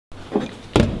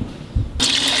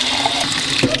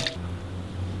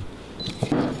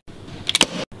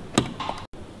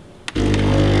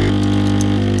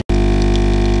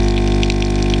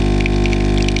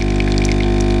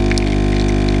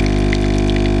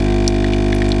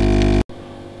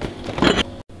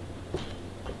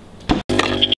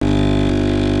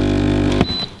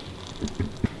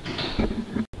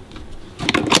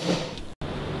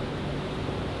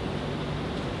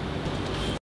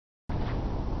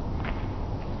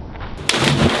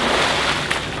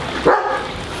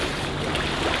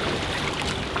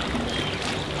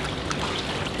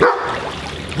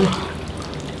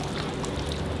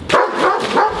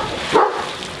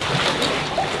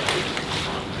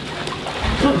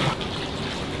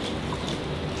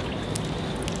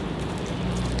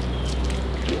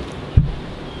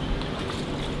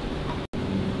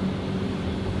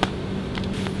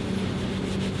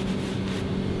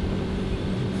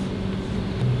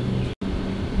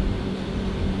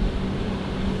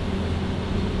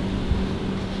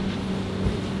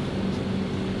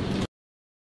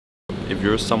If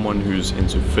you're someone who's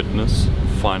into fitness,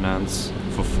 finance,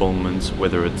 fulfillment,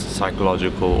 whether it's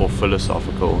psychological or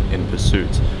philosophical in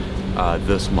pursuit,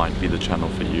 this might be the channel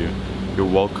for you.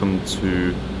 You're welcome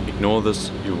to ignore this,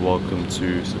 you're welcome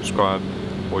to subscribe,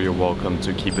 or you're welcome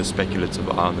to keep a speculative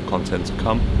eye on the content to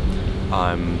come.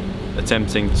 I'm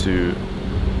attempting to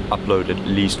upload at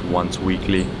least once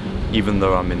weekly, even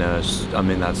though I'm in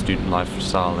that student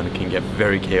lifestyle and it can get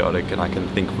very chaotic and I can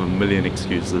think of a million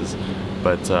excuses,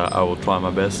 but I will try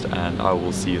my best and I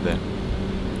will see you then.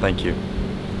 Thank you.